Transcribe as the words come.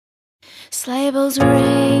Sleigh bells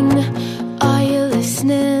ring, are you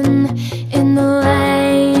listening? In the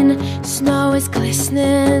lane, snow is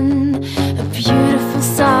glistening. A beautiful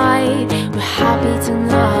sight, we're happy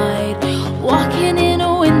tonight. Walking in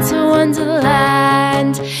a winter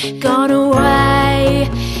wonderland. Gone away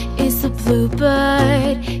is the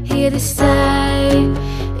bluebird, here to stay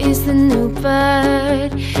is the new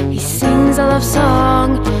bird. He sings a love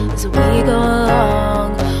song as we go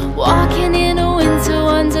along. Walking in a winter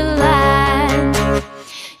wonderland.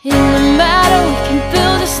 In the meadow we can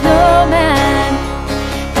build a snowman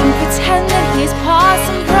and pretend that he's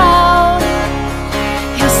Parson Brown.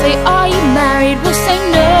 He'll say, are you married? We'll say,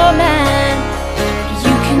 no man.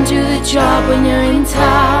 You can do the job when you're in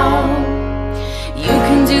town. You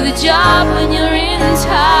can do the job when you're in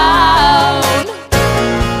town.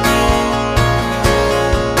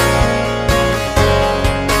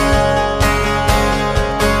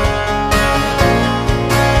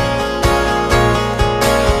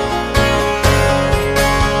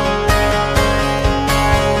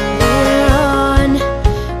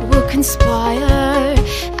 Inspire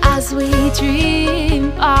as we dream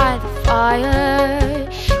by the fire,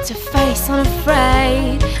 to face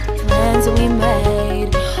unafraid the plans that we made.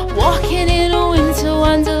 Walking in a winter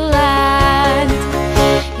wonderland.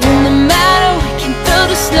 In the meadow we can build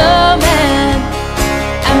a snowman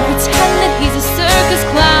and pretend that he's a circus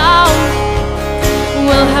clown.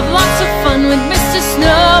 We'll have lots of fun with Mr.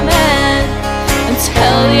 Snowman and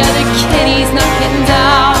tell the other kid he's not getting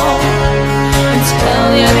down. Tell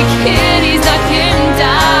the other kid he's not getting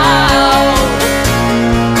down.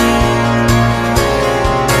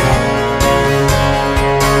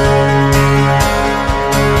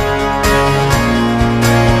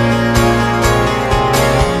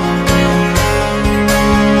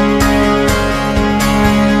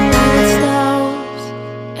 When it snows,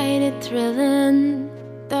 ain't it thrilling?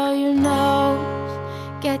 Though your nose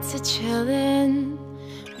gets a chillin',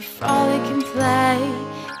 we frolic and play,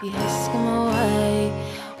 we whisk 'em away.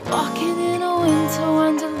 Walking in a winter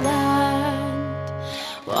wonderland.